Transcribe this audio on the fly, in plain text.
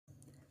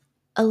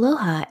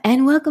Aloha,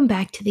 and welcome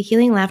back to the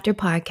Healing Laughter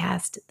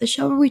Podcast, the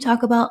show where we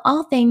talk about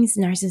all things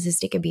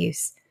narcissistic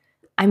abuse.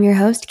 I'm your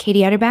host,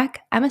 Katie Utterback.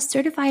 I'm a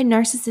certified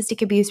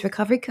narcissistic abuse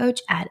recovery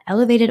coach at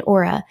Elevated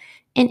Aura,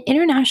 an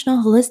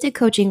international holistic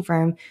coaching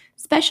firm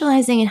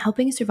specializing in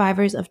helping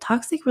survivors of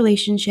toxic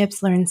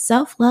relationships learn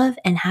self-love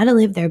and how to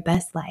live their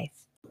best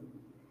life.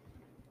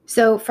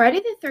 So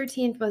Friday the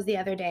 13th was the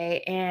other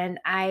day, and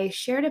I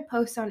shared a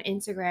post on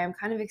Instagram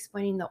kind of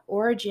explaining the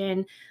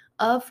origin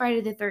of Friday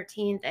the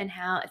 13th and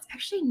how it's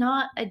actually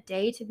not a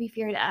day to be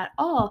feared at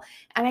all.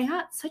 And I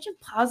got such a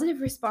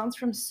positive response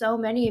from so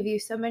many of you.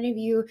 So many of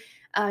you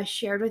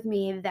shared with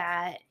me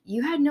that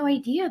you had no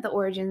idea the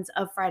origins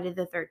of Friday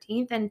the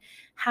 13th and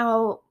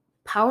how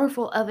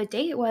powerful of a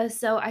day it was.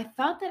 So I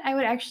thought that I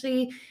would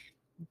actually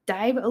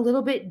dive a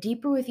little bit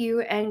deeper with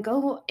you and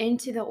go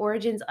into the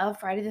origins of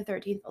Friday the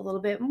 13th a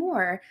little bit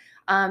more.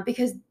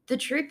 Because the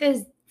truth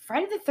is,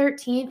 Friday the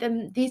 13th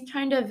and these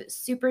kind of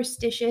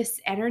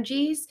superstitious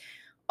energies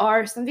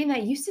are something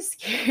that used to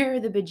scare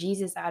the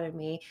bejesus out of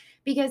me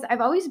because I've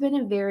always been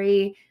a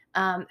very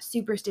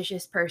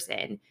superstitious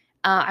person.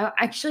 I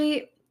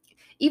actually,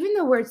 even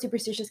the word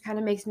superstitious kind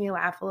of makes me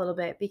laugh a little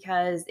bit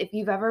because if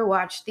you've ever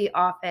watched The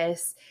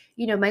Office,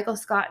 Michael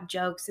Scott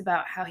jokes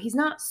about how he's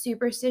not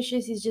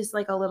superstitious, he's just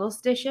like a little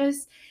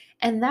stitious.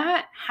 And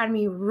that had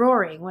me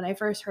roaring when I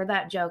first heard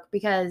that joke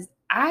because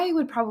I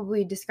would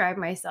probably describe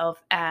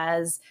myself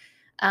as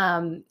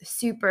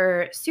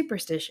super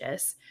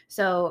superstitious.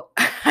 So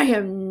I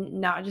am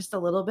not just a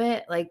little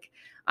bit, like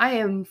I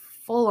am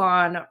full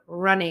on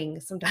running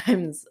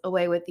sometimes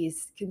away with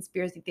these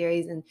conspiracy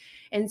theories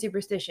and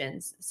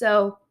superstitions.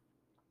 So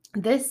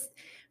this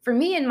for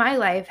me in my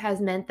life has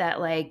meant that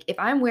like if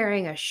I'm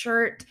wearing a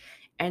shirt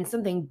and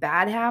something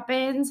bad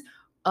happens,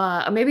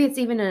 or maybe it's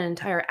even an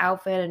entire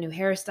outfit, a new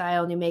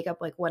hairstyle, new makeup,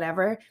 like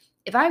whatever.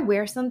 If I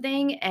wear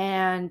something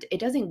and it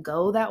doesn't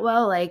go that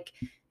well, like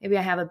maybe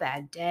I have a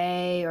bad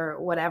day or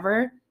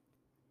whatever,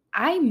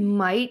 I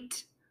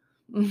might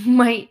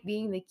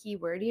being the key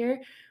word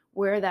here,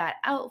 wear that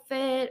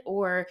outfit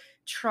or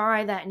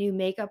try that new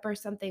makeup or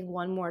something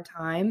one more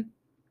time.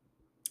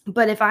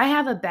 But if I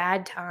have a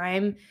bad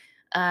time,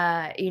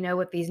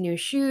 with these new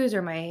shoes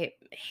or my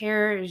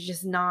hair is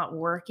just not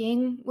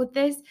working with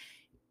this,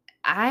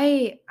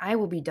 I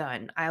will be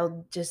done.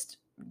 I'll just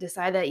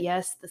decide that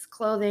yes, this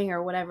clothing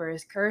or whatever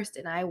is cursed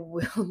and I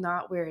will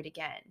not wear it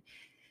again.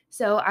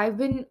 So I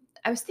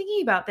was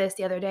thinking about this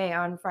the other day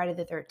on Friday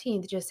the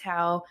 13th, just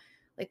how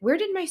like where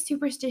did my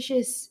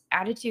superstitious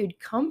attitude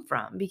come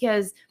from?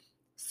 Because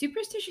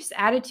superstitious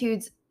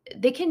attitudes,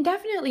 they can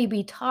definitely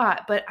be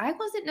taught, but I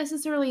wasn't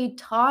necessarily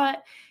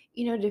taught,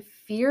 to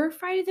fear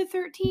Friday the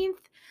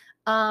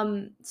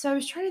 13th. So I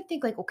was trying to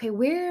think like, okay,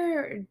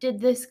 where did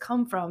this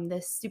come from,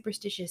 this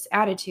superstitious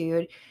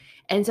attitude?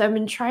 And so I've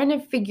been trying to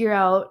figure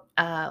out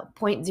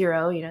point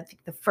zero, I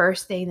think the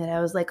first thing that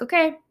I was like,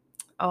 okay,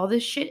 all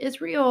this shit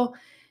is real.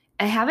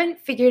 I haven't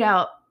figured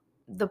out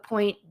the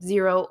point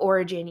zero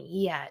origin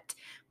yet,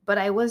 but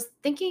I was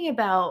thinking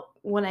about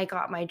when I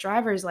got my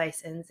driver's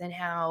license and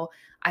how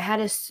I had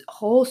a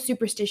whole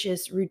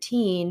superstitious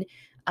routine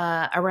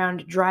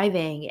around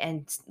driving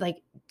and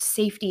like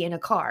safety in a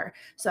car.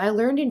 So I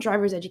learned in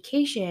driver's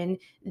education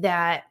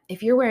that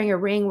if you're wearing a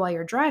ring while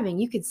you're driving,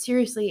 you could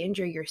seriously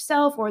injure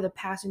yourself or the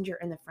passenger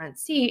in the front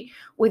seat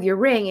with your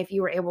ring if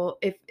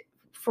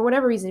for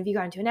whatever reason, if you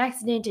got into an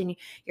accident and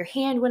your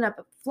hand went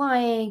up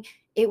flying,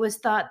 it was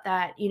thought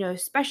that,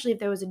 especially if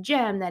there was a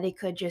gem, that it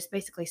could just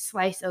basically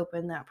slice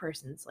open that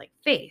person's like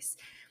face.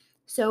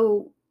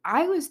 So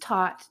I was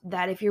taught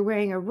that if you're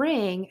wearing a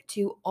ring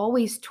to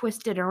always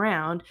twist it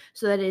around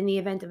so that in the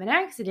event of an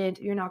accident,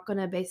 you're not going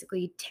to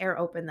basically tear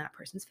open that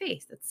person's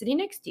face that's sitting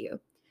next to you.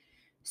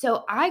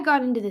 So I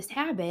got into this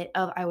habit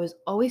of I was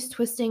always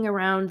twisting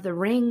around the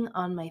ring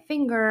on my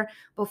finger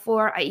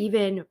before I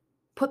even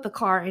put the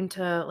car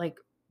into like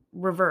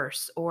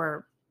reverse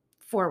or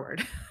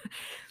forward.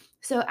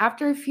 So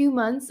after a few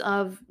months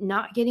of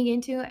not getting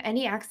into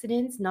any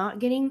accidents, not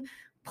getting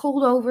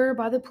pulled over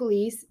by the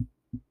police,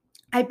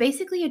 I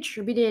basically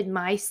attributed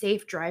my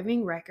safe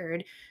driving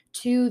record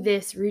to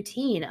this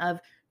routine of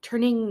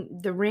turning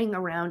the ring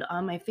around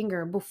on my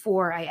finger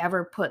before I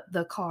ever put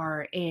the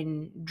car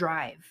in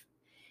drive.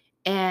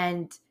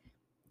 And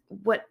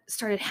what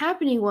started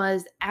happening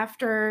was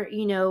after,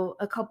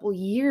 a couple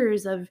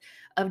years of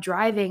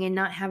driving and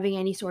not having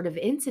any sort of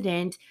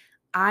incident,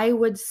 I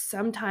would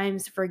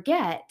sometimes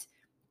forget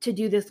to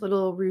do this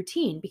little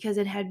routine because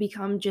it had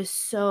become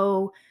just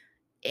so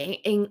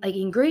like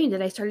ingrained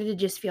that I started to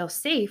just feel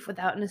safe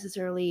without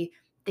necessarily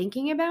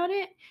thinking about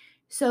it.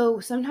 So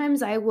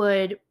sometimes I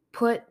would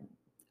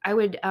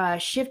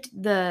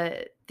shift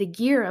the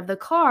gear of the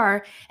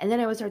car, and then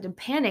I would start to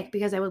panic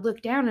because I would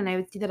look down and I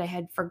would see that I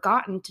had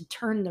forgotten to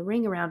turn the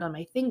ring around on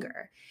my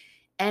finger.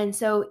 And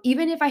so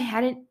even if I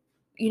hadn't,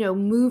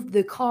 moved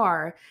the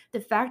car, the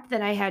fact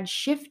that I had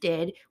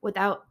shifted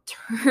without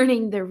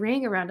turning the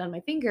ring around on my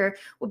finger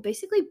would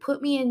basically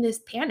put me in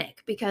this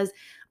panic because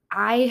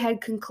I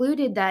had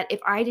concluded that if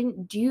I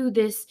didn't do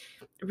this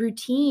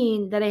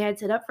routine that I had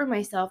set up for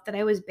myself, that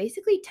I was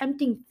basically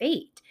tempting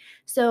fate.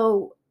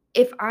 So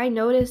if I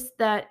noticed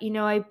that,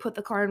 I put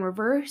the car in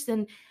reverse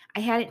and I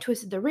hadn't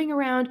twisted the ring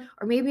around,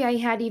 or maybe I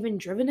had even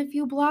driven a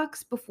few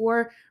blocks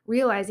before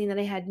realizing that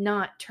I had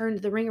not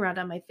turned the ring around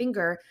on my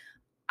finger,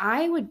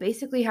 I would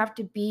basically have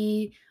to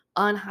be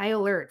on high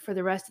alert for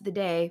the rest of the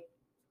day,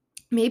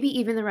 maybe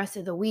even the rest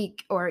of the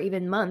week or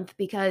even month,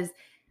 because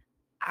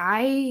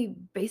I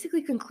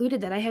basically concluded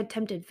that I had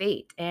tempted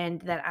fate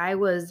and that I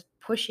was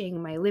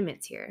pushing my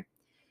limits here.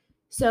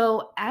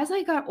 So as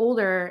I got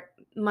older,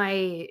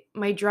 my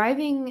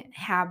driving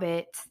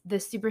habit, the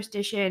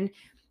superstition,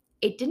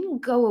 it didn't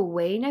go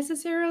away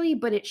necessarily,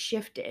 but it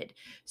shifted.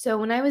 So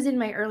when I was in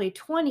my early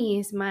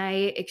 20s,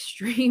 my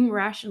extreme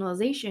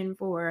rationalization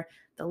for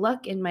the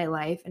luck in my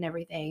life and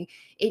everything,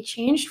 it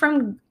changed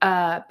from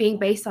being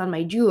based on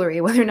my jewelry,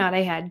 whether or not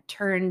I had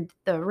turned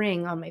the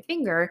ring on my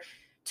finger,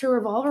 to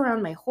revolve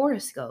around my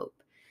horoscope.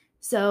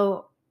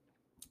 So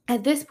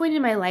at this point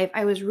in my life,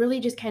 I was really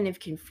just kind of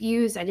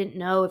confused. I didn't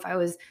know if I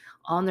was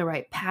on the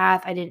right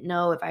path. I didn't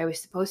know if I was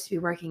supposed to be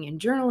working in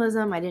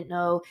journalism. I didn't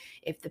know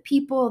if the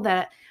people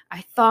that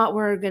I thought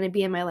were going to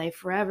be in my life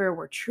forever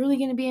were truly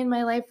going to be in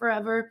my life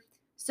forever.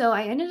 So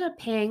I ended up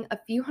paying a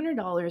few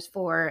 $100s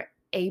for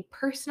a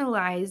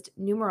personalized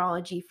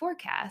numerology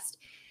forecast.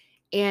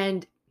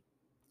 And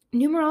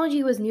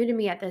numerology was new to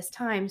me at this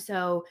time.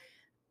 So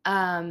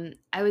I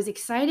was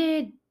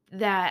excited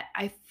that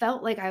I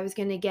felt like I was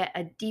going to get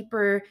a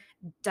deeper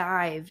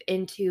dive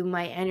into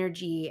my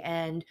energy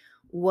and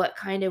what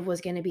kind of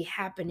was going to be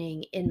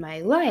happening in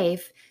my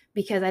life,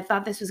 because I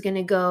thought this was going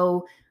to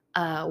go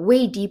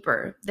way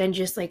deeper than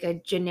just like a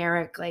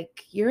generic,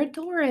 like, you're a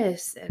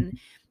Taurus and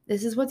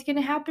this is what's going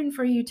to happen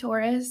for you,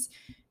 Taurus.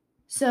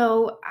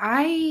 So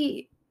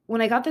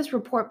when I got this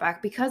report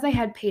back, because I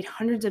had paid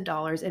hundreds of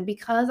dollars and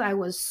because I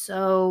was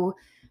so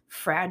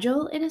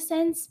fragile in a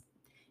sense,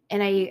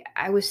 and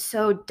I was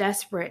so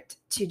desperate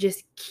to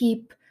just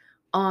keep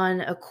on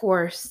a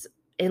course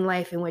in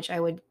life in which I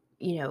would,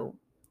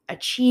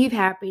 achieve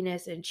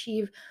happiness and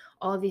achieve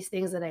all of these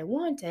things that I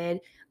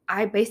wanted.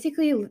 I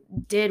basically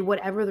did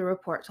whatever the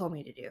report told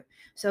me to do.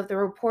 So if the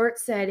report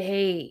said,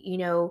 hey,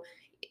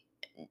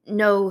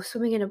 no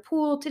swimming in a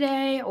pool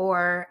today,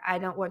 or I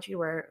don't want you to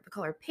wear the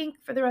color pink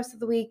for the rest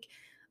of the week,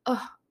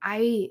 oh,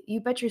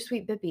 you bet your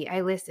sweet bippy, I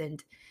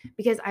listened,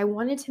 because I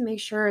wanted to make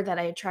sure that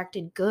I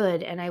attracted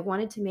good, and I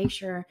wanted to make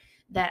sure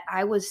that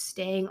I was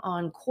staying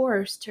on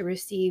course to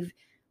receive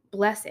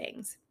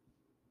blessings.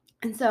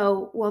 And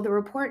so, while the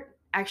report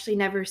actually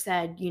never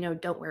said,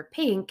 don't wear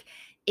pink,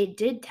 it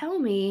did tell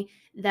me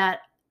that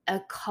a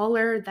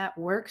color that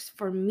works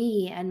for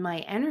me and my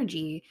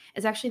energy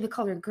is actually the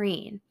color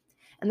green.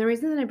 And the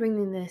reason that I'm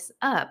bringing this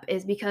up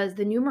is because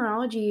the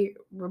numerology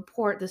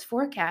report, this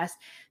forecast,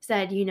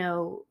 said,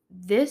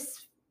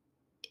 this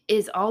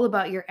is all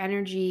about your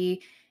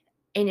energy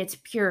in its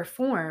pure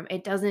form.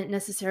 It doesn't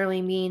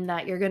necessarily mean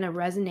that you're going to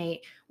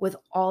resonate with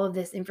all of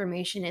this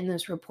information in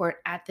this report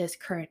at this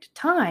current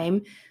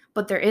time,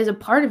 but there is a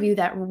part of you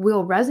that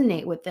will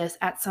resonate with this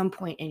at some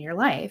point in your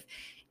life.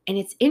 And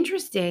it's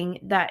interesting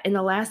that in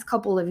the last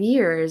couple of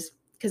years,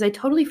 because I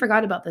totally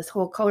forgot about this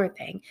whole color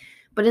thing,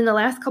 but in the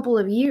last couple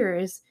of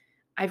years,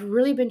 I've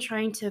really been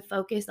trying to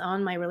focus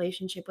on my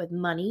relationship with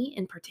money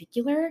in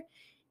particular.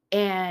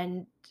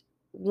 And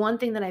one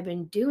thing that I've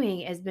been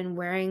doing has been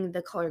wearing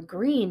the color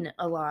green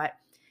a lot.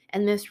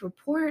 And this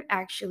report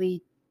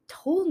actually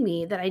told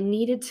me that I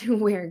needed to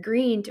wear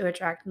green to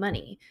attract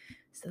money.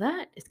 So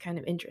that is kind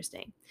of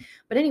interesting.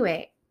 But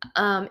anyway,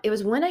 it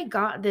was when I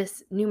got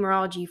this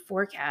numerology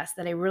forecast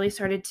that I really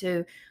started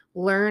to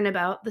learn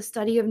about the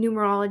study of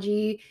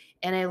numerology,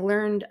 and I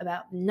learned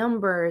about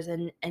numbers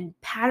and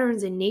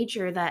patterns in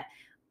nature that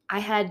I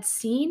had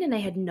seen and I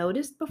had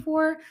noticed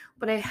before,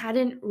 but I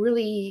hadn't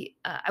really,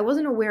 I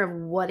wasn't aware of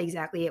what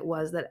exactly it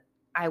was that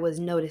I was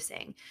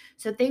noticing.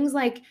 So things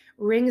like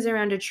rings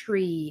around a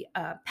tree,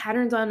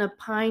 patterns on a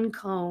pine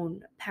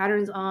cone,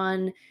 patterns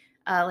on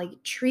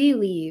like tree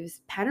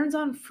leaves, patterns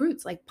on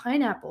fruits like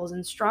pineapples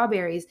and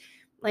strawberries,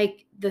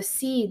 like the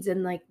seeds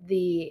and like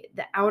the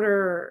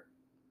outer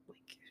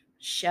like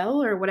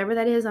shell or whatever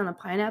that is on a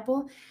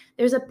pineapple.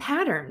 There's a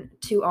pattern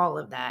to all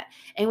of that.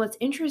 And what's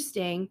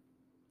interesting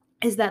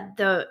is that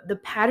the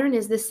pattern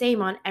is the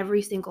same on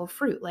every single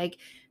fruit. Like,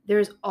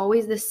 there's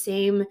always the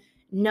same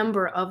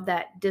number of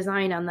that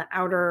design on the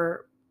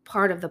outer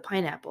part of the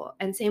pineapple,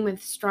 and same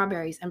with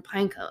strawberries and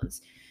pine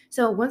cones.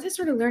 So once I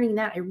started learning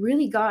that, I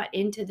really got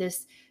into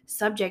this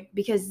subject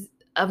because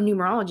of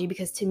numerology,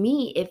 because to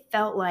me it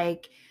felt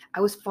like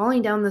I was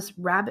falling down this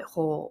rabbit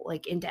hole,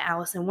 like into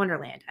Alice in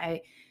Wonderland.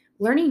 I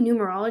Learning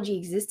numerology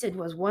existed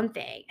was one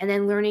thing, and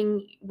then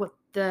learning what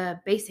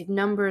the basic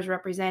numbers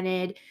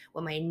represented,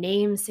 what my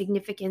name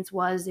significance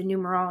was in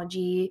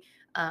numerology,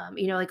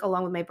 like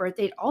along with my birth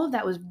date, all of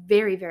that was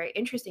very, very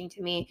interesting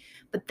to me.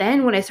 But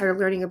then when I started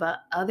learning about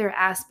other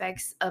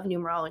aspects of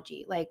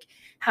numerology, like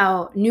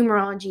how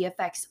numerology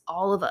affects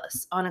all of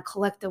us on a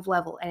collective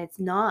level, and it's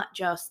not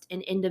just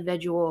an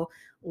individual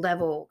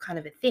level kind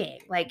of a thing.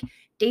 Like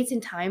dates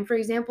and time, for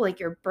example, like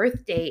your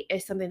birth date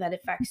is something that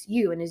affects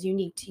you and is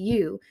unique to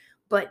you.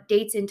 But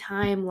dates and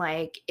time,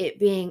 like it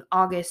being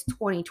August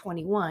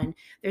 2021,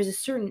 there's a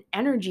certain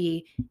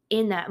energy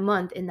in that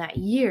month, in that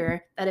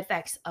year, that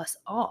affects us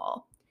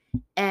all.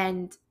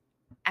 And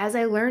as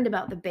I learned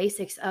about the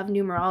basics of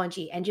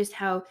numerology and just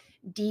how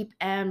deep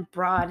and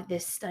broad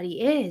this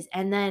study is,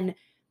 and then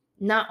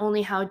not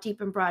only how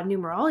deep and broad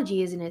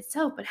numerology is in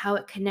itself, but how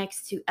it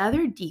connects to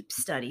other deep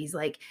studies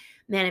like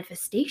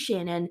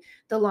manifestation and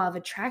the law of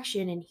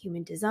attraction and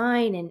human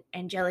design and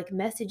angelic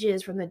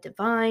messages from the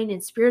divine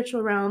and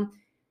spiritual realm.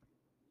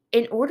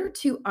 In order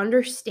to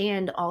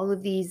understand all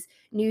of these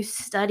new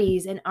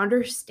studies and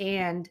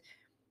understand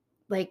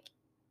like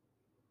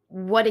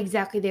what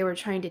exactly they were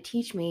trying to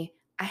teach me,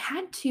 I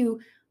had to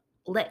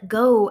let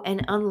go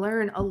and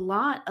unlearn a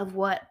lot of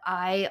what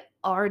I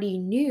already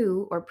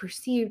knew or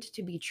perceived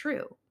to be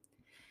true.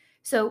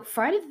 So,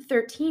 Friday the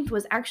 13th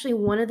was actually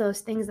one of those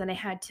things that I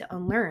had to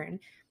unlearn.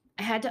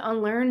 I had to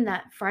unlearn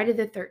that Friday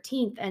the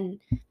 13th and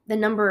the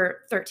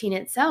number 13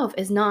 itself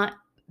is not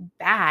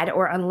bad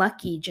or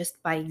unlucky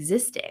just by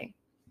existing.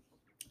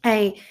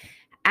 I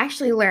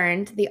actually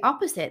learned the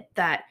opposite,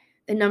 that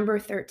the number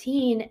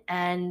 13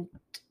 and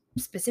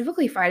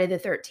specifically Friday the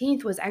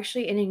 13th was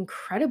actually an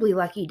incredibly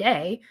lucky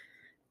day,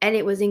 and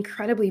it was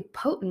incredibly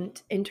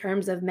potent in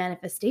terms of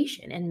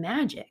manifestation and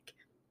magic.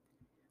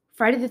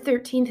 Friday the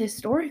 13th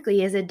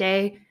historically is a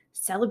day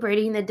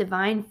celebrating the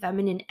divine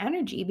feminine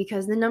energy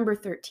because the number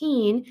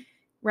 13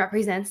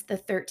 represents the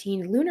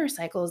 13 lunar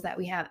cycles that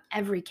we have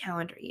every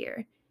calendar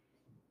year.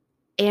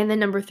 And the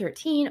number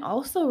 13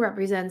 also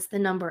represents the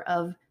number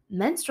of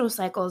menstrual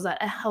cycles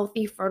that a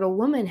healthy, fertile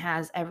woman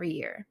has every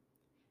year.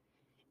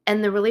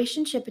 And the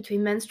relationship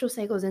between menstrual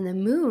cycles and the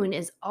moon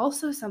is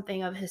also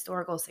something of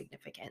historical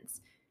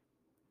significance.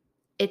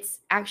 It's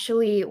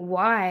actually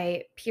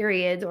why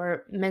periods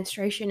or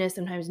menstruation is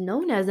sometimes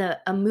known as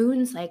a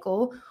moon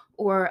cycle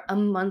or a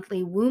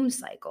monthly womb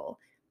cycle.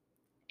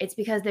 It's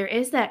because there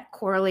is that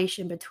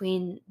correlation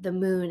between the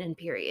moon and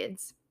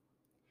periods.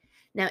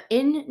 Now,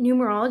 in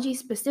numerology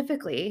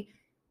specifically,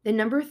 the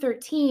number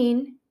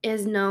 13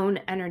 is known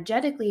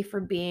energetically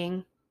for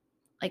being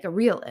like a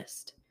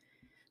realist.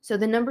 So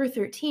the number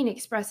 13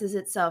 expresses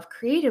itself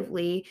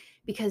creatively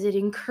because it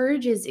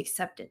encourages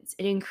acceptance.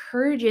 It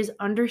encourages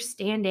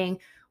understanding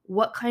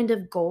what kind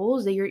of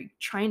goals that you're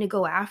trying to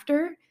go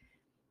after,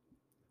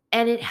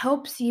 and it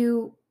helps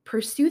you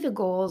pursue the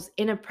goals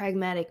in a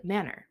pragmatic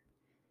manner.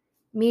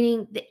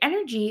 Meaning the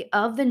energy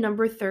of the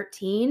number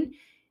 13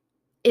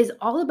 is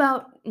all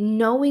about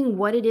knowing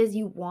what it is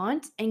you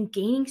want and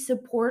gaining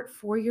support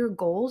for your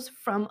goals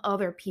from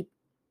other people.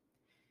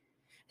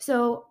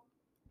 So,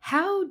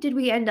 how did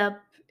we end up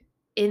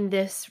in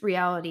this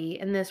reality,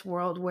 in this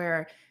world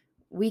where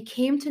we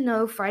came to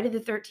know Friday the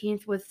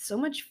 13th with so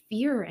much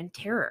fear and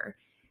terror?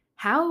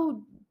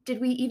 How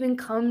did we even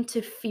come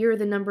to fear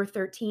the number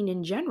 13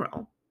 in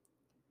general?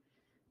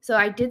 So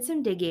I did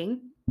some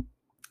digging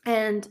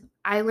and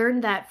I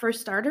learned that for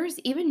starters,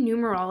 even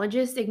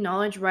numerologists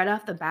acknowledge right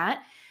off the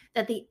bat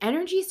that the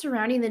energy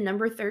surrounding the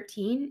number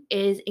 13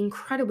 is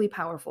incredibly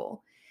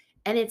powerful.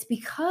 And it's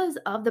because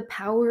of the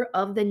power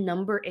of the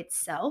number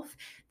itself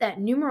that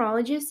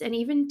numerologists and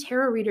even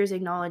tarot readers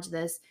acknowledge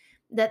this,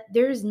 that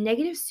there's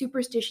negative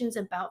superstitions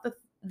about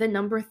the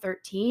number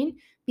 13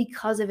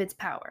 because of its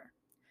power.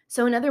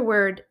 So in other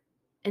words,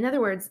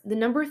 the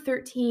number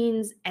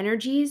 13's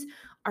energies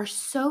are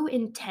so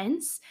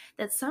intense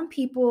that some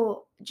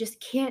people just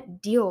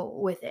can't deal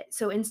with it.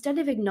 So instead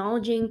of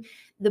acknowledging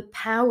the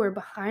power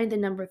behind the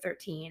number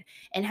 13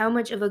 and how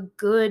much of a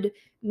good,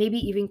 maybe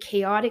even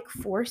chaotic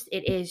force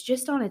it is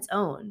just on its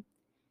own,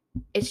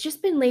 it's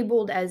just been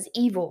labeled as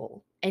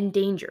evil and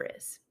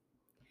dangerous.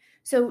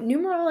 So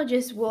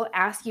numerologists will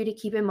ask you to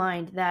keep in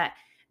mind that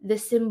the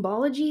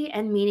symbology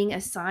and meaning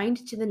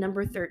assigned to the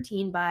number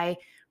 13 by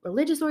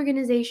religious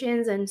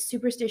organizations and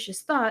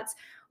superstitious thoughts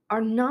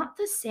are not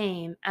the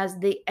same as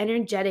the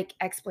energetic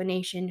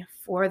explanation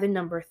for the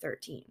number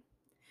 13.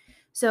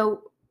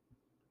 So,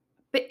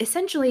 but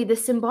essentially, the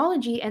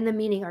symbology and the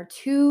meaning are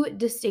two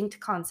distinct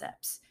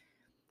concepts.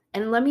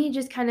 And let me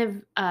just kind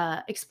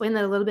of explain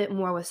that a little bit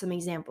more with some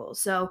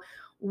examples. So,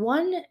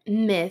 one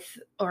myth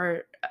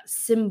or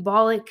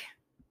symbolic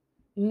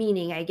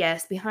meaning, I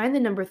guess, behind the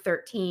number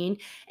 13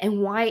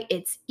 and why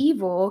it's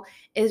evil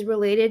is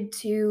related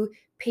to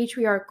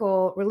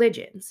patriarchal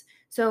religions.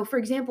 So, for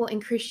example, in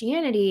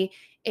Christianity,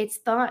 it's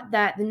thought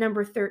that the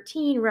number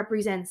 13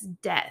 represents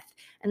death.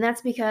 And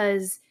that's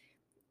because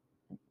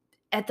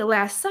at the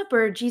Last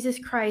Supper, Jesus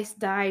Christ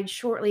died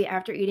shortly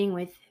after eating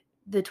with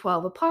the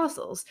 12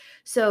 apostles.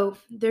 So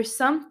there's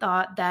some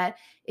thought that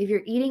if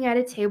you're eating at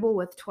a table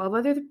with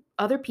 12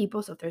 other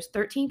people, so if there's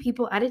 13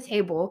 people at a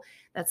table,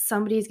 that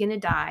somebody's going to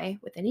die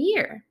within a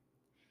year.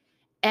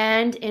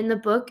 And in the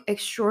book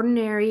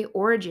Extraordinary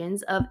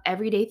Origins of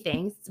Everyday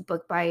Things, it's a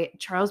book by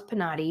Charles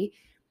Panatti,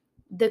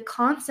 the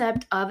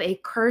concept of a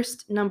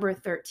cursed number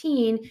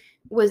 13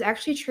 was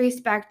actually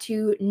traced back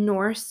to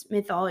Norse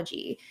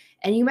mythology.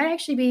 And you might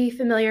actually be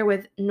familiar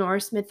with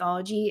Norse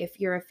mythology if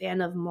you're a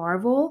fan of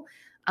Marvel,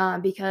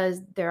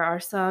 because there are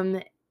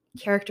some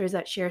characters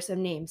that share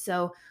some names.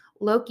 So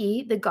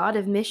Loki, the god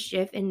of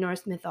mischief in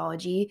Norse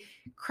mythology,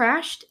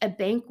 crashed a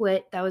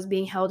banquet that was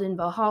being held in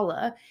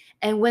Valhalla.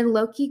 And when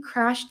Loki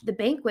crashed the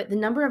banquet, the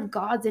number of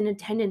gods in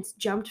attendance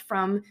jumped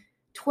from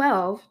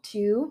 12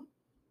 to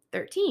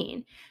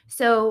 13.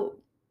 So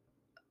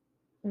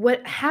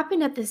what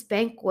happened at this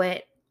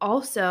banquet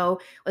also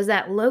was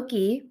that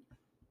Loki,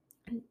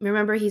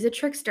 remember he's a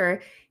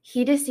trickster,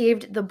 he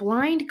deceived the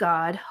blind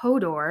god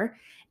Hodor,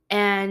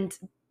 and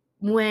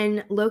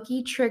when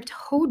Loki tricked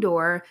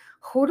Hodor,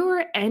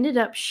 Hodor ended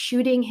up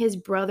shooting his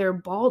brother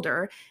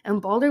Balder,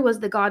 and Balder was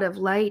the god of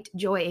light,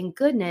 joy, and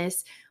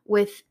goodness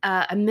with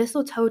a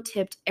mistletoe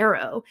tipped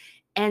arrow.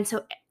 And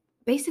so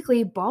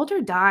basically,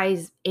 Balder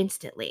dies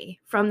instantly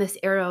from this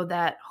arrow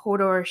that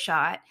Hodor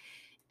shot.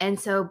 And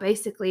so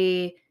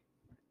basically,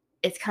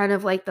 it's kind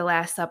of like the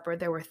Last Supper.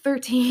 There were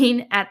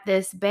 13 at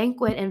this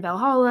banquet in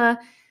Valhalla.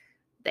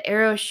 The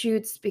arrow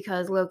shoots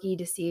because Loki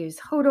deceives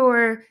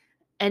Hodor,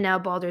 and now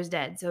Baldur's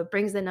dead. So it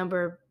brings the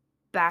number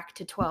back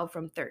to 12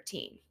 from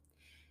 13.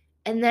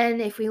 And then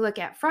if we look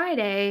at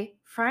Friday,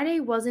 Friday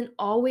wasn't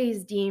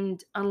always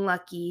deemed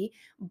unlucky,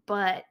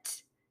 but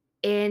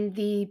in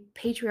the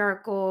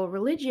patriarchal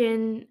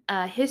religion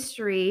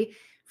history,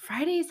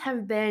 Fridays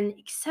have been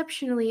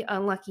exceptionally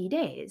unlucky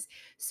days.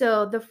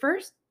 So the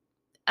first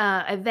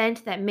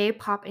event that may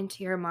pop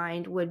into your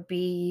mind would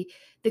be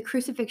the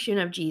crucifixion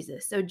of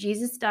Jesus. So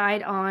Jesus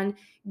died on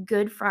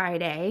Good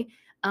Friday,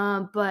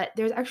 but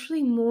there's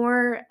actually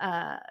more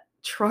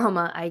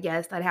trauma, I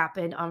guess, that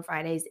happened on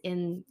Fridays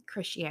in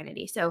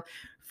Christianity. So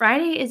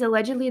Friday is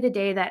allegedly the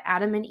day that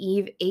Adam and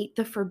Eve ate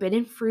the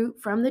forbidden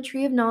fruit from the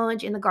tree of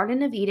knowledge in the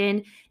Garden of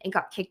Eden and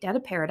got kicked out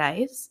of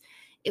paradise.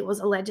 It was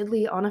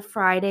allegedly on a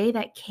Friday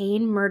that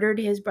Cain murdered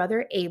his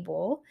brother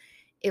Abel.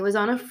 It was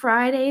on a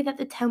Friday that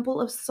the Temple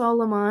of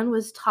Solomon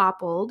was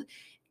toppled,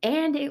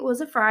 and it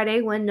was a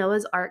Friday when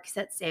Noah's Ark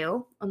set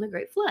sail on the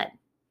Great Flood.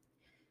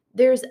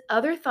 There's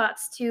other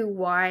thoughts to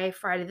why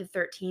Friday the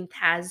 13th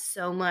has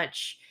so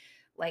much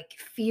like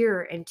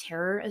fear and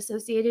terror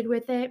associated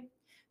with it.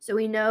 So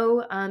we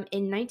know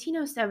in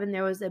 1907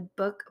 there was a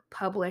book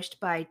published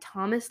by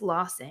Thomas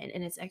Lawson,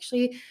 and it's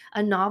actually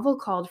a novel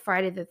called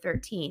Friday the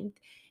 13th.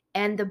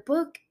 And the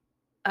book,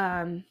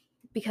 um,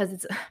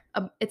 because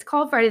it's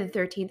called Friday the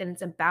 13th and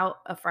it's about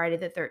a Friday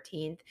the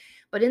 13th,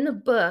 but in the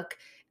book,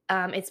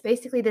 it's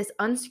basically this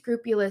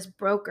unscrupulous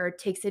broker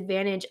takes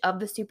advantage of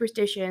the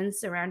superstitions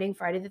surrounding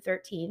Friday the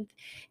 13th,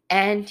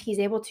 and he's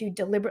able to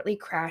deliberately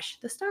crash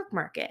the stock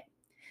market.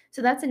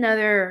 So that's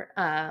another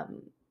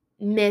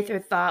myth or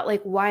thought,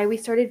 like why we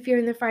started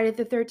fearing the Friday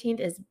the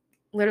 13th is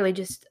literally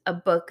just a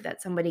book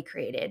that somebody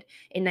created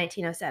in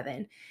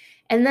 1907.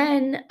 And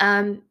then,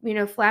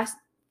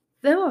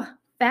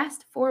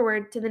 fast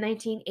forward to the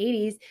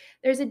 1980s,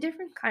 there's a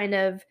different kind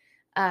of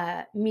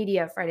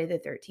media Friday the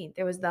 13th.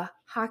 There was the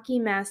hockey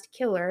masked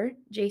killer,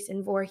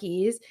 Jason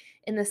Voorhees,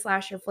 in the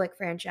slasher flick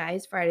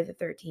franchise, Friday the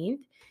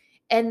 13th.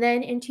 And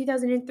then in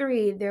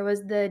 2003, there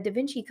was the Da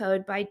Vinci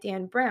Code by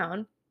Dan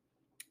Brown.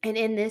 And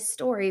in this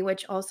story,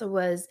 which also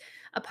was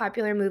a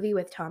popular movie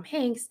with Tom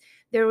Hanks,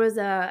 there was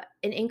an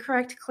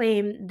incorrect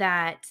claim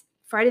that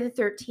Friday the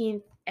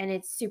 13th and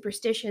its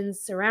superstitions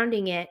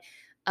surrounding it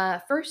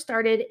first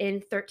started in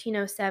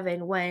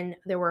 1307 when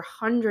there were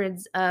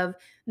hundreds of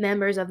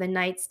members of the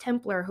Knights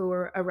Templar who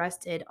were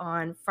arrested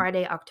on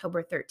Friday,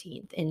 October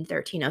 13th in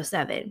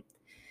 1307.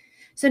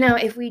 So now,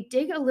 if we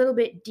dig a little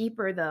bit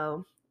deeper,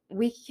 though,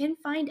 we can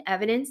find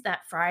evidence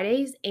that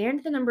Fridays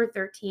and the number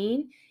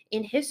 13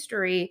 in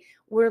history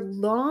were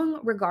long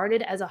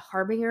regarded as a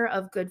harbinger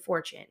of good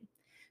fortune.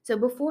 So,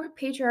 before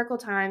patriarchal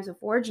times,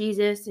 before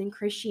Jesus and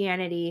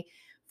Christianity,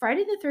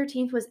 Friday the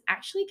 13th was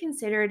actually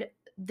considered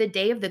the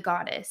day of the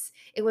goddess.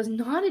 It was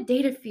not a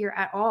day to fear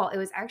at all. It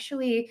was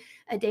actually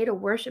a day to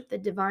worship the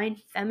divine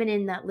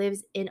feminine that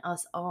lives in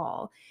us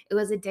all. It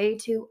was a day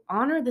to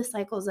honor the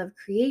cycles of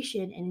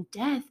creation and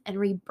death and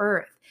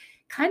rebirth,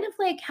 kind of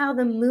like how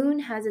the moon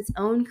has its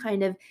own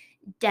kind of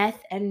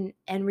death and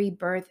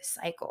rebirth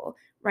cycle,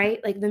 right?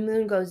 Like the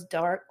moon goes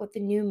dark with the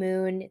new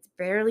moon, it's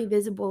barely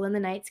visible in the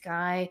night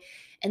sky.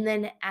 And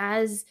then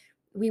as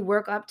we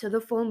work up to the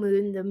full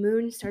moon, the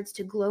moon starts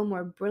to glow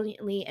more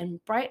brilliantly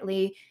and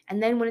brightly.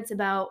 And then when it's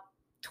about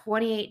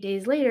 28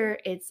 days later,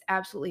 it's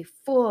absolutely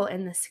full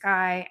in the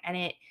sky, and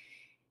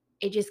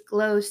it just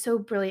glows so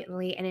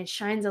brilliantly, and it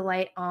shines a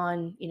light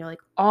on,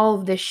 like all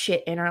of this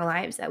shit in our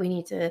lives that we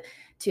need to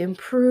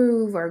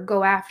improve or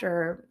go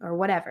after or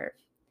whatever.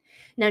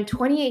 Now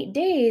 28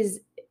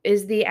 days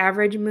is the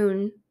average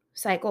moon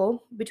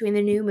cycle between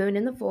the new moon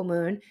and the full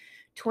moon.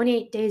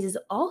 28 days is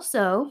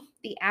also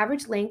the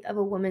average length of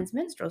a woman's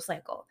menstrual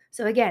cycle.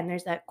 So again,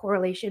 there's that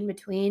correlation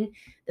between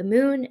the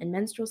moon and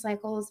menstrual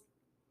cycles.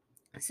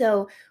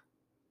 So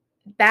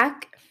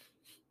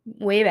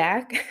way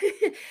back,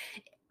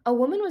 a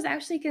woman was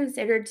actually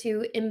considered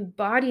to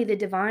embody the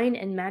divine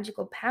and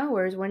magical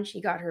powers when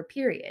she got her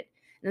period.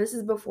 And this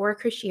is before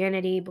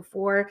Christianity,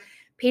 before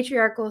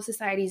patriarchal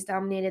societies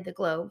dominated the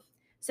globe.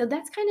 So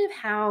that's kind of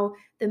how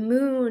the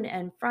moon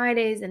and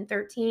Fridays and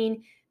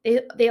 13,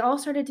 they all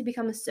started to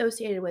become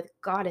associated with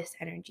goddess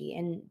energy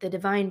and the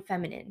divine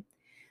feminine.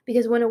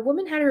 Because when a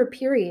woman had her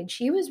period,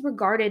 she was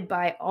regarded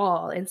by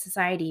all in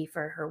society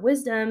for her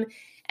wisdom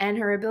and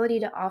her ability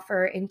to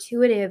offer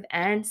intuitive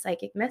and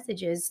psychic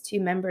messages to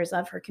members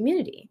of her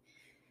community.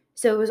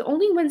 So it was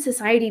only when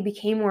society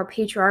became more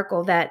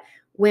patriarchal that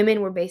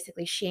women were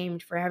basically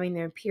shamed for having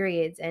their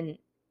periods and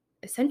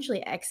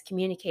essentially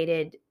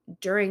excommunicated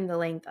during the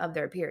length of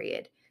their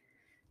period.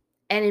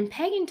 And in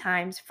pagan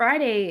times,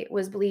 Friday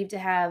was believed to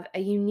have a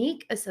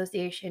unique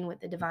association with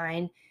the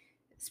divine,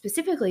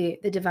 specifically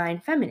the divine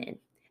feminine.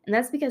 And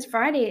that's because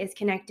Friday is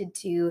connected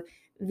to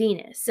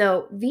Venus.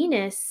 So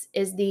Venus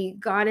is the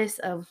goddess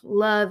of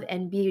love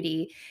and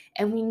beauty.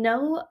 And we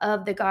know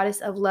of the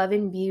goddess of love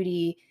and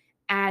beauty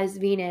as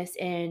Venus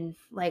in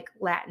like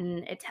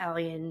Latin,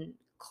 Italian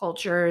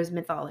cultures,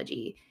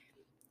 mythology.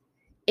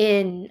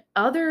 In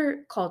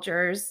other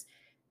cultures,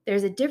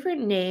 there's a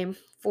different name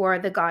for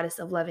the goddess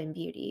of love and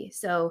beauty.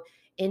 So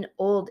in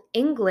Old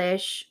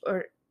English,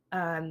 or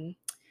um,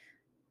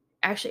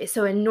 actually,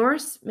 so in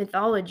Norse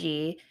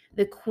mythology,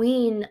 the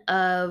queen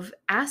of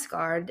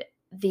Asgard,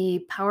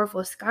 the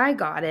powerful sky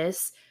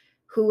goddess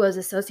who was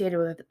associated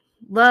with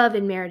love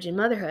and marriage and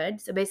motherhood,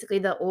 so basically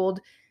the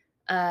old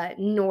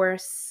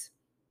Norse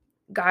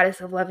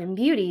goddess of love and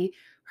beauty,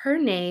 her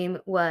name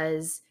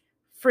was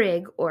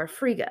Frigg or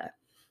Frigga.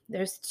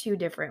 There's two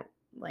different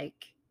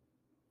like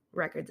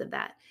records of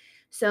that.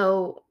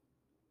 So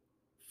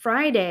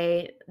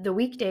Friday, the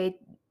weekday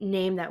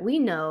name that we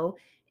know,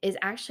 is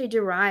actually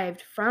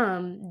derived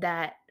from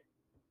that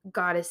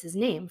goddess's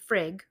name,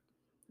 Frigg.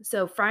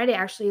 So Friday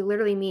actually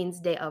literally means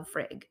day of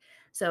Frigg.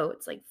 So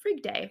it's like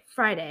Frigg Day,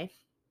 Friday.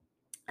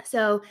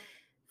 So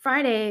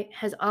Friday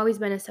has always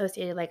been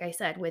associated, like I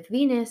said, with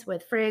Venus,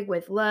 with Frigg,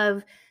 with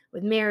love,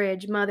 with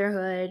marriage,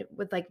 motherhood,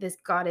 with like this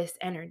goddess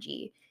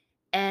energy.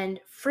 And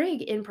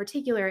Frigg, in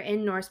particular,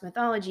 in Norse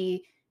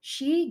mythology,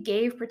 she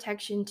gave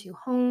protection to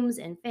homes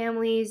and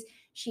families.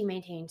 She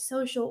maintained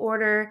social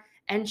order,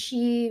 and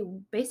she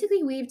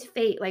basically weaved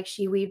fate like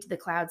she weaved the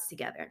clouds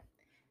together.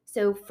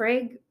 So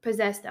Frigg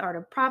possessed the art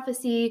of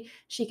prophecy.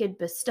 She could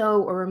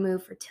bestow or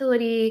remove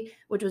fertility,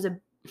 which was a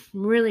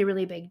really,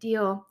 really big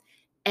deal.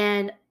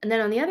 And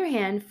then on the other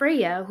hand,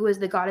 Freya, who is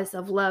the goddess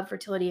of love,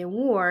 fertility, and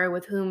war,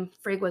 with whom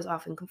Frigg was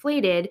often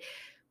conflated,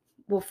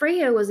 well,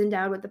 Freya was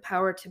endowed with the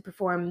power to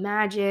perform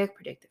magic,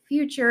 predict the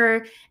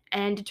future,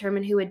 and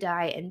determine who would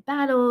die in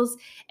battles.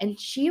 And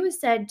she was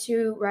said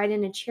to ride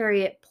in a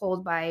chariot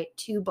pulled by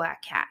two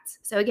black cats.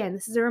 So again,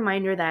 this is a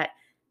reminder that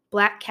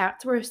black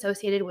cats were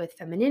associated with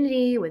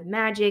femininity, with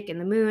magic,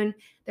 and the moon.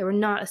 They were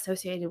not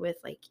associated with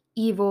like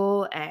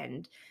evil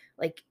and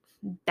like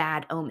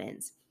bad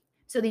omens.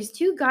 So these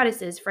two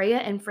goddesses, Freya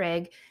and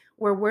Frigg,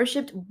 were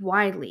worshipped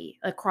widely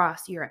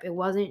across Europe. It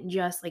wasn't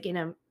just like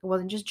it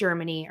wasn't just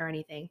Germany or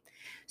anything.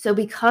 So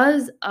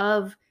because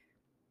of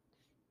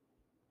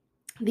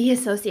the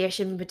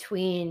association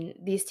between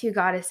these two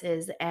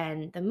goddesses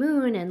and the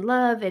moon and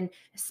love and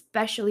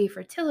especially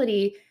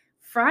fertility,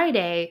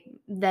 Friday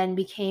then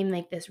became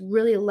like this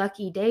really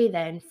lucky day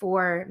then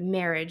for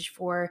marriage,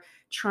 for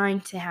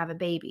trying to have a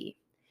baby.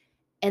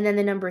 And then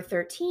the number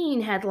 13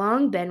 had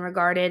long been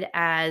regarded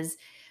as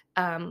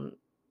um,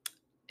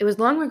 it was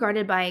long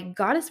regarded by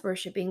goddess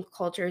worshiping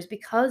cultures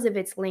because of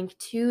its link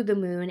to the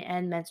moon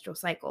and menstrual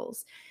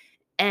cycles.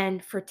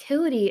 And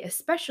fertility,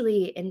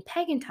 especially in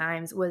pagan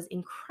times, was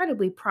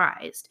incredibly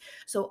prized.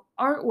 So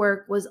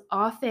artwork was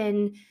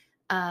often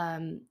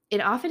it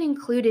often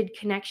included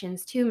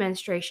connections to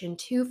menstruation,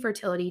 to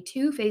fertility,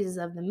 to phases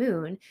of the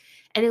moon.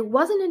 And it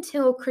wasn't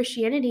until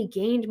Christianity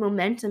gained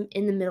momentum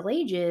in the Middle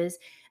Ages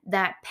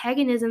that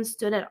paganism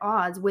stood at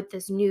odds with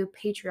this new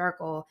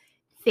patriarchal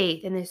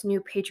faith and this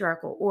new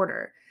patriarchal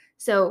order.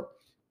 So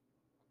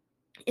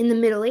in the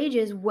Middle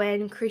Ages,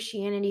 when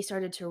Christianity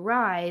started to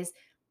rise,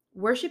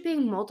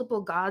 worshiping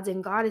multiple gods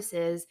and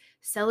goddesses,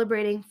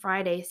 celebrating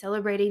Friday,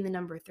 celebrating the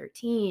number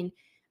 13,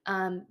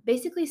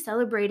 basically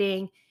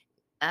celebrating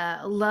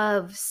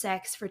love,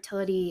 sex,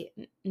 fertility,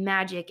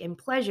 magic, and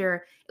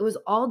pleasure, it was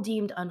all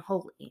deemed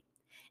unholy.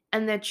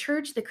 And the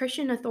church, the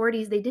Christian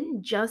authorities, they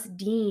didn't just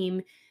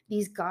deem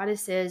these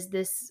goddesses,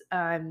 this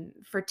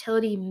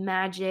fertility,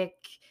 magic,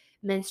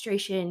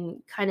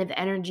 menstruation kind of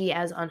energy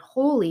as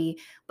unholy,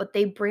 but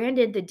they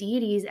branded the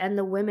deities and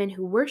the women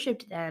who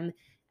worshiped them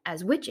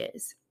as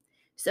witches.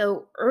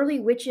 So early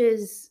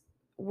witches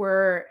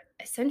were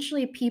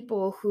essentially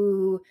people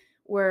who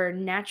were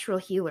natural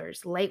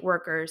healers, light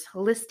workers,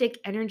 holistic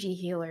energy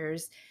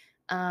healers,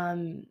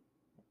 um,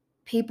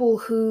 people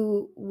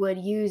who would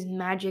use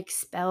magic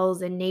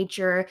spells in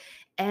nature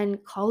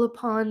and call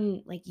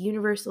upon like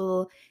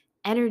universal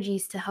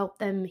energies to help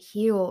them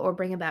heal or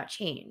bring about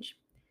change.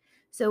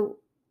 So,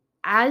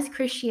 as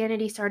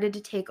Christianity started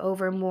to take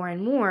over more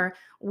and more,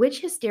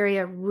 witch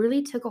hysteria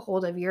really took a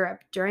hold of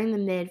Europe during the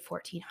mid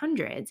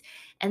 1400s.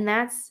 And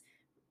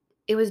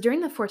It was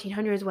during the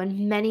 1400s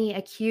when many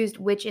accused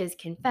witches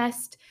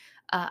confessed,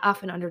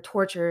 often under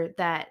torture,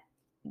 that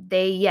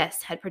they,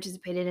 yes, had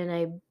participated in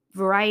a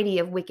variety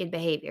of wicked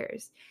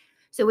behaviors.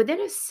 So within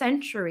a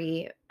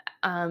century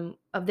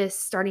of this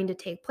starting to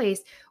take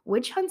place,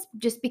 witch hunts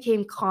just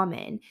became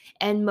common,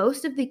 and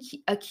most of the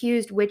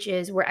accused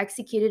witches were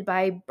executed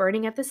by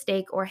burning at the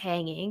stake or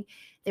hanging.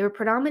 They were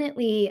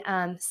predominantly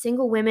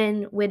single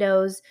women,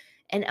 widows,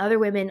 and other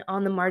women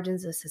on the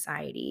margins of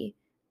society.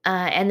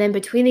 And then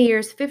between the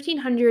years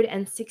 1500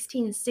 and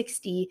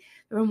 1660,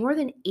 there were more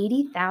than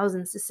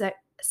 80,000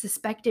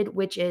 suspected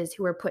witches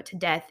who were put to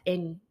death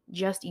in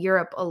just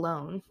Europe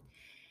alone.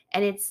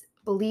 And it's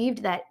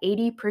believed that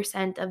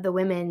 80% of the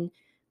women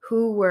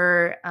who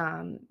were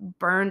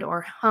burned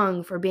or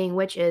hung for being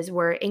witches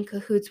were in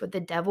cahoots with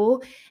the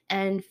devil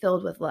and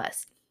filled with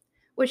lust,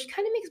 which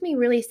kind of makes me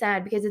really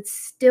sad because it's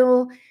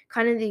still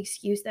kind of the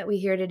excuse that we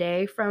hear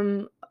today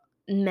from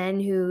men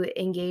who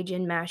engage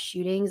in mass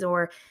shootings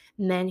or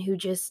men who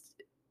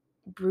just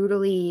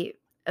brutally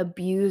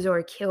abuse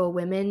or kill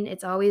women.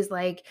 It's always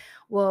like,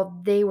 well,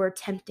 they were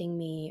tempting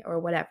me or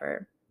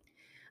whatever.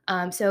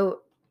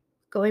 So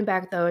going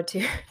back though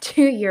to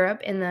to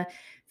Europe in the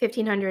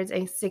 1500s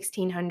and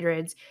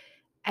 1600s,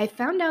 I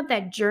found out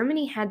that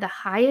Germany had the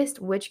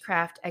highest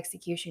witchcraft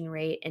execution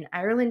rate and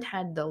Ireland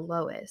had the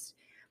lowest.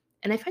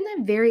 And I find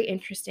that very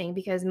interesting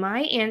because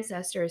my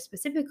ancestors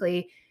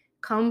specifically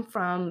come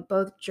from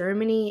both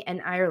Germany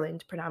and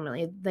Ireland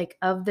predominantly. Like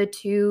of the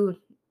two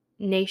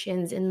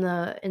nations in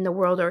the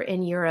world or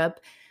in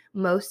Europe,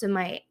 most of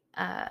my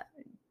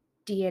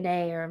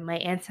DNA or my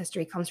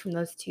ancestry comes from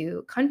those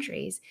two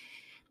countries.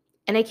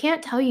 And I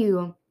can't tell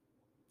you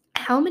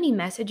how many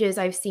messages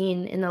I've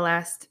seen in the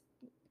last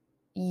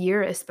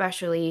year,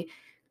 especially,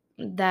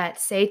 that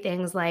say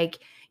things like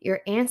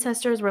your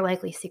ancestors were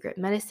likely secret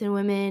medicine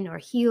women or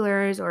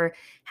healers or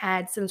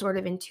had some sort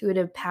of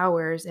intuitive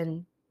powers.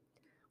 And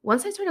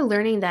once I started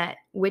learning that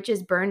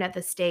witches burned at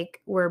the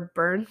stake were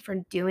burned for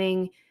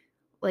doing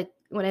like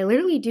what I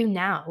literally do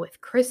now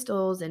with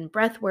crystals and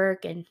breath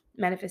work and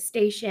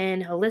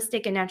manifestation,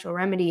 holistic and natural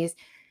remedies,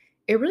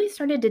 it really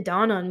started to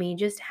dawn on me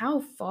just how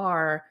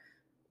far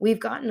we've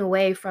gotten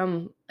away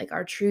from like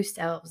our true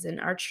selves and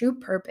our true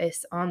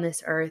purpose on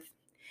this earth.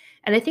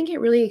 And I think it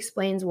really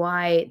explains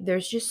why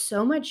there's just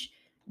so much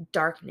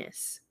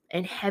darkness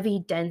and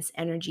heavy, dense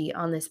energy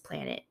on this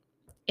planet,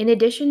 in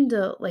addition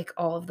to like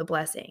all of the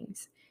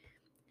blessings.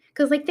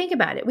 Because, like, think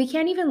about it. We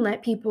can't even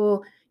let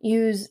people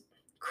use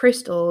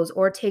crystals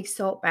or take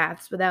salt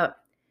baths without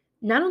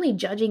not only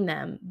judging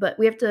them, but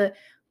we have to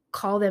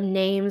call them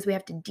names. We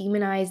have to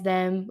demonize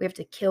them. We have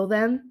to kill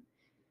them.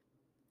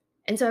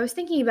 And so I was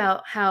thinking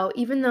about how,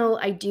 even though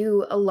I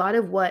do a lot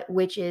of what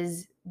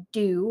witches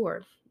do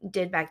or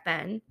did back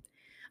then,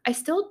 I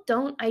still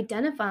don't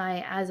identify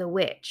as a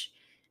witch.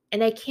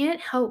 And I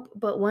can't help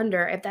but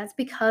wonder if that's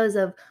because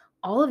of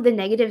all of the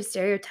negative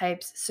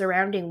stereotypes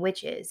surrounding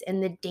witches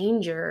and the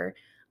danger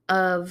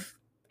of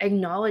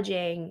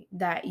acknowledging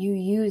that you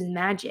use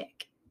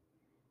magic.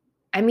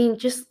 I mean,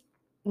 just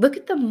look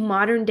at the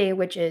modern day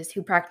witches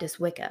who practice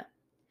Wicca.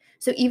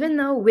 So even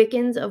though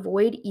Wiccans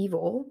avoid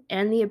evil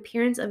and the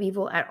appearance of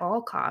evil at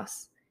all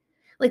costs,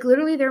 like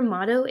literally their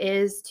motto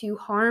is to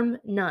harm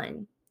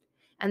none,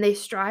 and they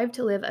strive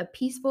to live a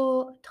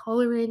peaceful,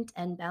 tolerant,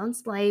 and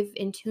balanced life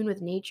in tune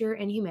with nature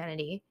and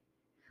humanity.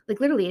 Like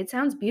literally, it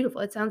sounds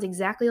beautiful. It sounds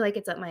exactly like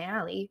it's up my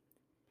alley.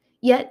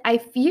 Yet I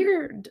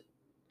feared,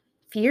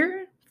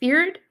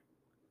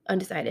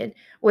 undecided,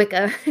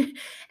 Wicca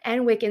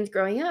and Wiccans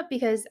growing up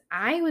because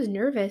I was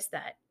nervous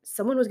that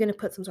someone was going to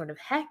put some sort of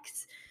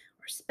hex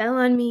or spell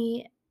on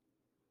me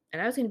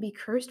and I was going to be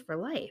cursed for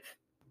life.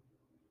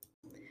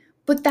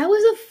 But that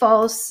was a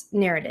false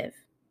narrative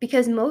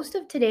because most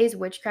of today's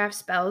witchcraft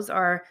spells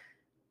are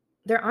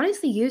they're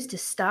honestly used to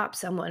stop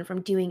someone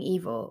from doing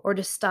evil or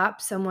to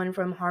stop someone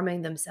from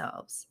harming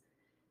themselves.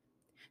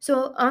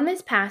 So on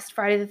this past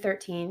Friday the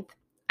 13th,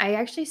 I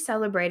actually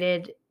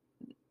celebrated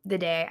the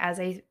day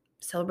as I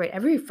celebrate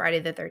every Friday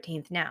the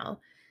 13th now.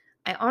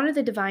 I honor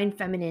the divine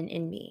feminine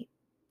in me.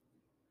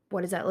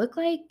 What does that look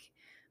like?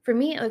 For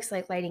me, it looks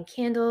like lighting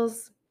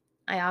candles.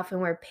 I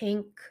often wear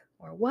pink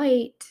or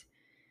white.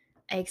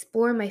 I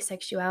explore my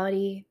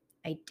sexuality.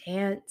 I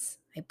dance.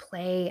 I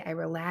play. I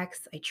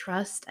relax. I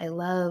trust. I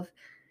love.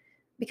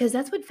 Because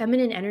that's what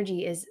feminine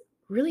energy is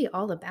really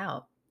all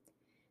about.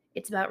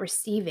 It's about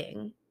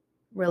receiving,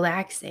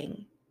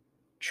 relaxing,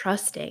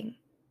 trusting,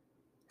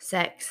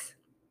 sex.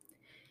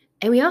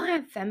 And we all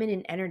have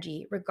feminine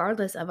energy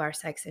regardless of our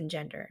sex and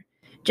gender.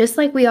 Just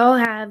like we all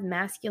have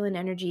masculine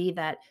energy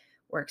that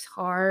works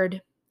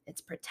hard,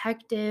 it's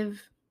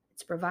protective,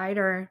 it's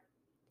provider.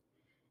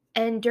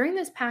 And during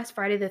this past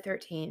Friday the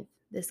 13th,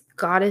 this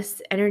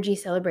goddess energy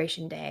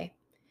celebration day,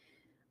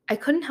 I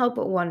couldn't help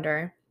but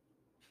wonder,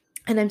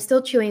 and I'm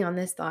still chewing on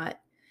this thought,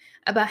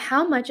 about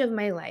how much of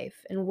my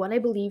life and what I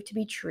believe to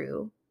be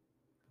true,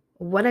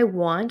 what I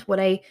want, what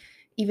I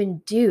even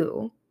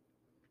do,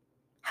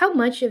 how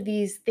much of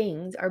these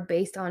things are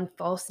based on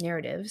false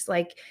narratives,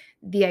 like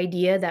the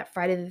idea that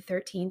Friday the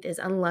 13th is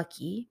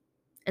unlucky,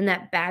 and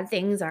that bad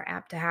things are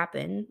apt to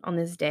happen on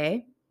this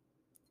day,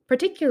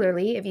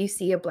 particularly if you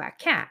see a black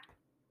cat.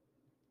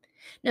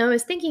 Now, I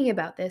was thinking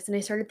about this and I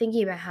started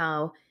thinking about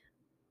how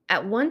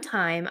at one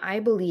time I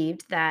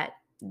believed that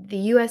the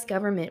US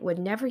government would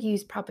never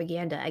use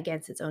propaganda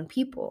against its own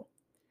people,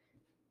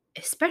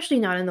 especially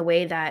not in the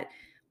way that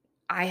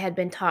I had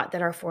been taught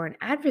that our foreign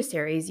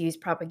adversaries use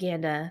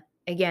propaganda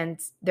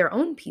against their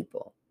own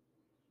people.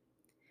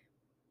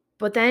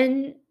 But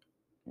then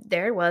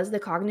there was the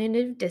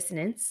cognitive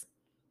dissonance.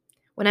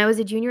 When I was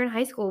a junior in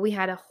high school, we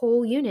had a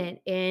whole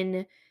unit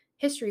in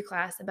history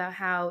class about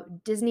how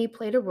Disney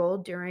played a role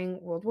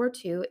during World War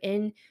II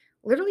in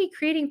literally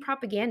creating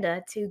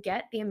propaganda to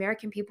get the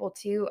American people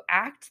to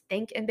act,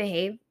 think, and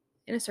behave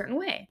in a certain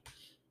way.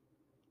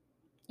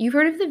 You've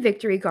heard of the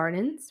Victory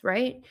Gardens,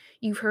 right?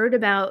 You've heard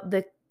about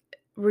the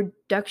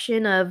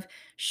reduction of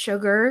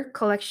sugar,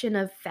 collection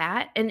of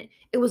fat, and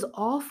it was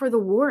all for the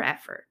war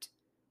effort.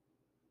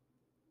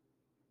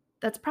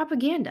 That's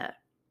propaganda.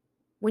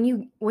 When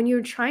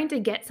you're trying to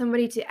get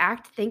somebody to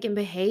act, think, and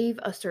behave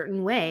a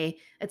certain way,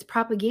 it's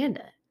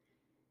propaganda.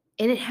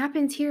 And it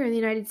happens here in the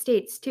United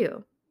States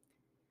too.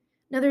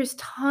 Now there's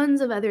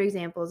tons of other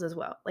examples as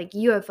well, like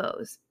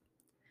UFOs.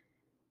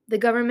 The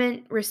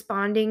government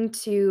responding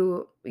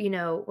to,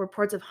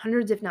 reports of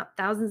hundreds if not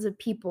thousands of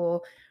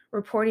people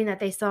reporting that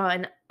they saw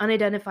an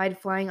unidentified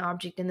flying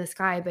object in the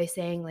sky by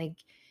saying like,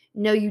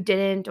 no you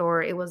didn't,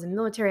 or it was a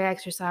military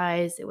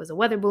exercise, it was a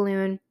weather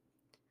balloon.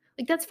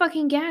 Like that's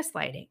fucking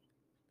gaslighting.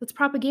 That's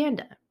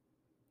propaganda.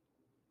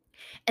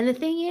 And the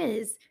thing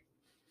is,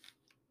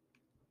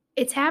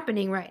 it's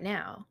happening right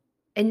now.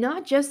 And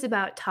not just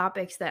about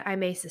topics that I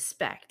may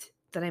suspect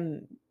that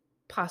I'm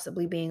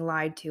possibly being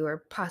lied to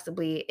or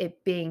possibly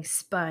it being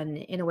spun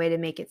in a way to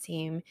make it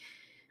seem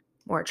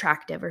more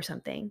attractive or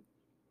something.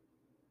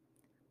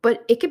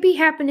 But it could be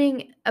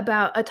happening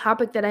about a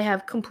topic that I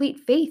have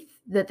complete faith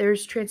that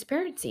there's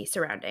transparency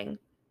surrounding.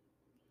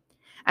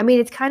 I mean,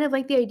 it's kind of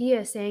like the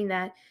idea saying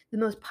that the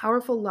most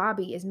powerful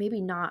lobby is maybe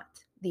not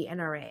the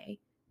NRA.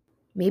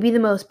 Maybe the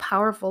most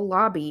powerful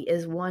lobby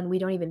is one we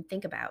don't even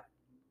think about.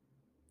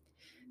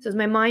 So as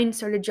my mind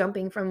started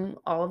jumping from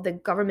all of the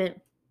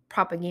government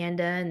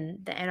propaganda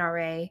and the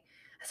NRA,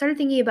 I started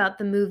thinking about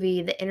the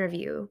movie The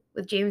Interview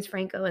with James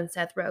Franco and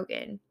Seth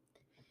Rogen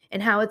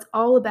and how it's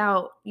all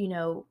about,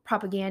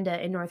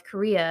 propaganda in North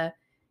Korea,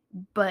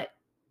 but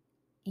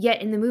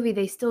yet in the movie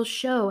they still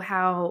show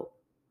how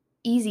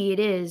easy it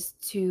is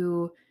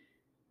to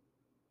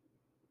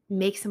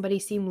make somebody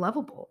seem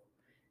lovable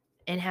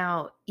and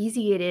how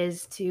easy it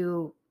is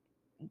to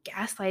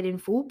gaslight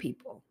and fool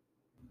people.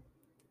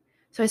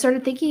 So I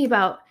started thinking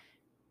about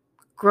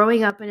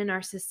growing up in a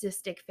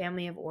narcissistic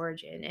family of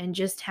origin and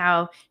just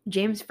how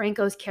James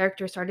Franco's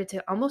character started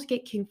to almost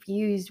get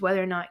confused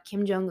whether or not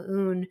Kim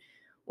Jong-un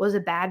was a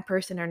bad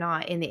person or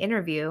not in the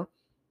interview.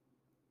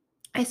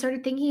 I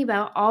started thinking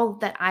about all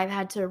that I've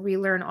had to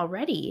relearn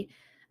already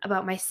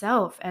about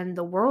myself and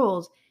the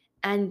world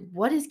and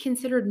what is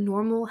considered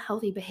normal,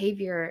 healthy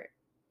behavior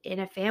in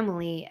a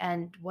family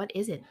and what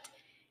isn't.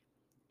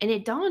 And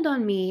it dawned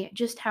on me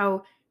just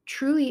how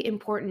truly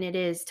important it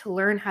is to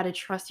learn how to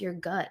trust your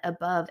gut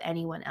above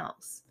anyone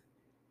else.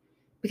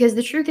 Because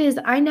the truth is,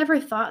 I never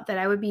thought that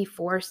I would be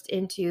forced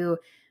into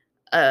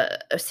a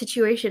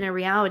situation, a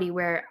reality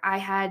where I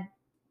had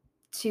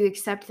to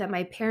accept that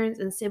my parents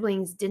and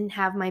siblings didn't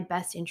have my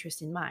best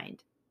interest in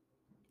mind.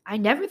 I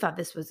never thought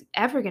this was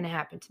ever going to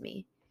happen to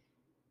me.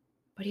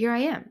 But here I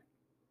am.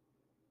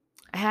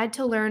 I had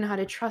to learn how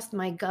to trust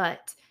my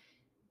gut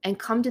and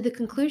come to the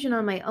conclusion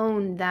on my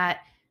own that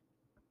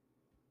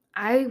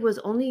I was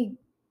only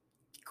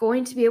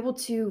going to be able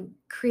to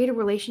create a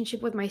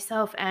relationship with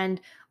myself and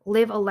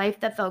live a life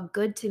that felt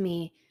good to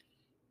me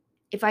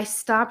if I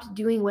stopped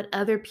doing what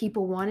other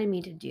people wanted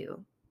me to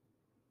do.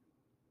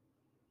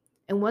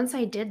 And once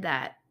I did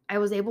that, I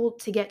was able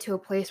to get to a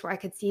place where I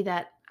could see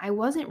that I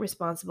wasn't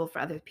responsible for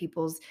other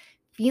people's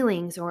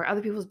feelings or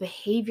other people's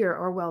behavior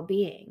or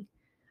well-being.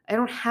 I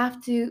don't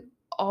have to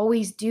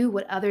always do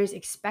what others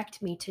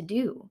expect me to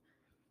do.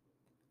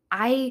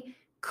 I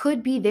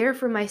could be there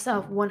for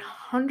myself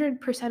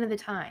 100% of the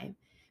time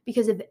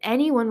because if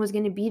anyone was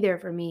going to be there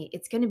for me,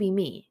 it's going to be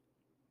me.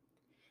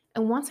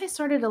 And once I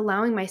started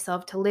allowing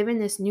myself to live in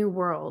this new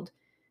world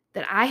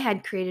that I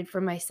had created for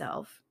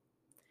myself,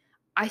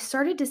 I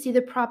started to see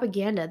the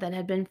propaganda that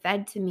had been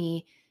fed to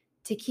me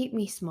to keep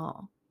me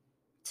small,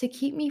 to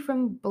keep me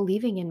from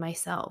believing in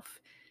myself,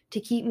 to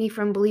keep me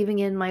from believing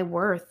in my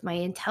worth, my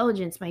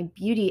intelligence, my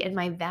beauty, and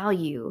my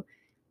value,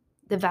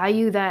 the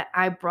value that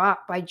I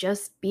brought by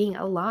just being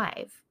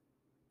alive.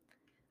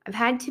 I've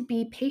had to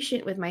be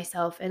patient with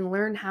myself and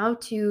learn how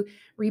to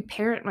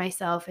reparent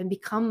myself and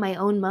become my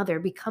own mother,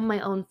 become my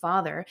own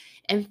father,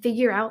 and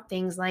figure out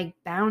things like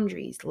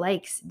boundaries,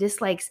 likes,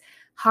 dislikes,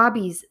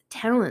 hobbies,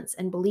 talents,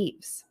 and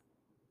beliefs.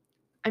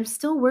 I'm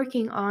still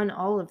working on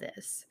all of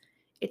this.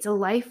 It's a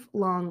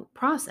lifelong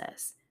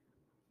process,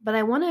 but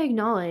I want to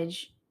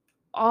acknowledge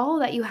all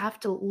that you have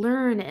to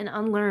learn and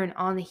unlearn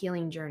on the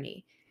healing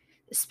journey,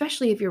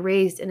 especially if you're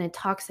raised in a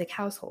toxic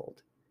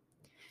household.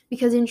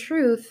 Because in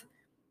truth,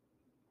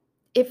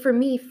 it for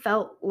me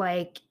felt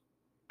like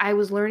I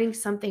was learning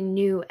something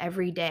new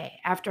every day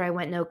after I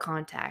went no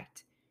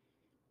contact.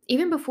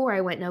 Even before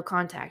I went no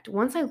contact,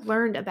 once I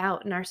learned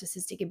about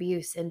narcissistic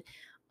abuse and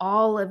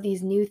all of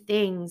these new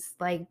things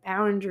like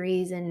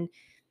boundaries and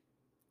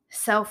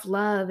self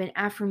love and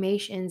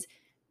affirmations,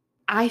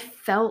 I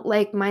felt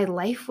like my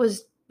life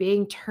was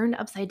being turned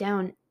upside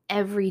down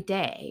every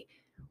day.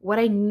 What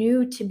I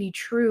knew to be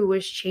true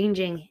was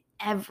changing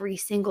every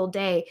single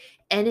day.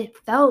 And it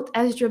felt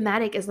as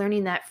dramatic as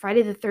learning that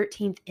Friday the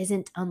 13th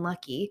isn't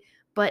unlucky,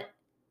 but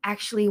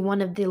actually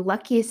one of the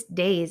luckiest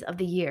days of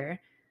the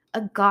year,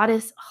 a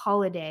goddess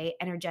holiday,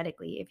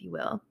 energetically, if you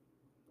will.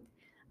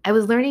 I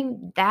was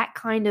learning that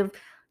kind of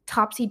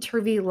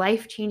topsy-turvy,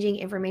 life-changing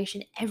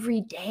information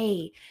every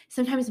day,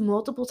 sometimes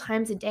multiple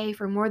times a day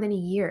for more than a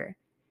year.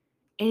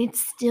 And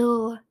it's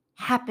still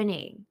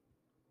happening.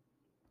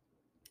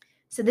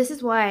 So this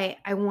is why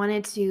I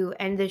wanted to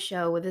end the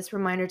show with this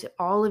reminder to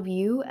all of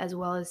you, as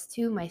well as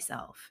to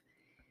myself,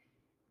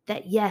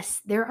 that yes,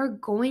 there are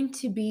going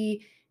to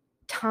be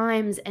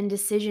times and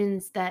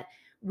decisions that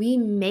we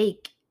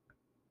make,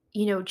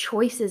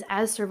 choices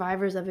as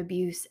survivors of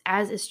abuse,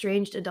 as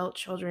estranged adult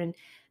children,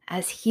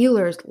 as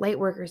healers, light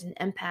workers, and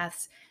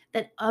empaths,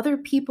 that other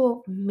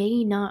people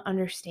may not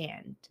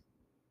understand.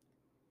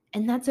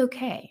 And that's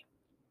okay.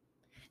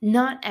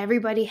 Not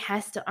everybody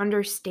has to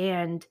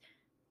understand,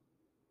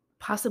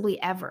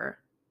 possibly ever,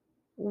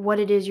 what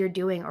it is you're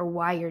doing or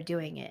why you're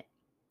doing it.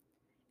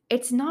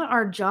 It's not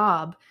our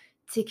job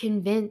to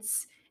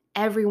convince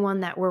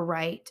everyone that we're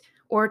right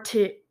or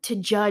to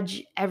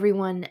judge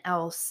everyone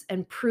else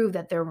and prove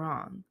that they're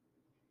wrong.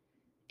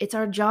 It's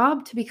our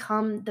job to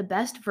become the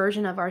best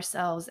version of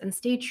ourselves and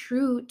stay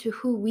true to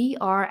who we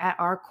are at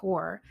our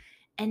core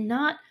and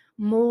not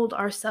mold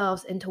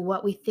ourselves into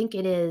what we think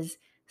it is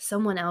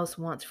someone else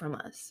wants from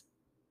us.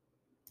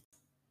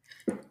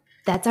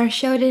 That's our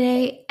show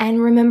today.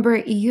 And remember,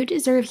 you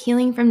deserve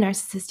healing from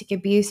narcissistic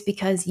abuse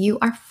because you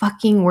are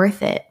fucking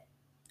worth it.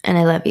 And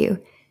I love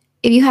you.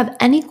 If you have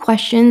any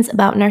questions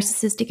about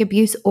narcissistic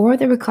abuse or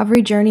the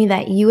recovery journey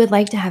that you would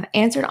like to have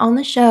answered on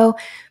the show,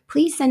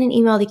 please send an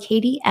email to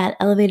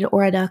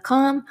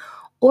katie@elevatedaura.com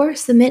or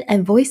submit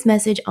a voice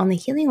message on the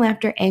Healing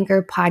Laughter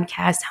Anchor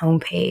podcast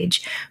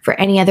homepage. For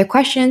any other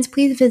questions,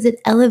 please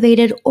visit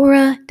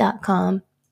elevatedaura.com.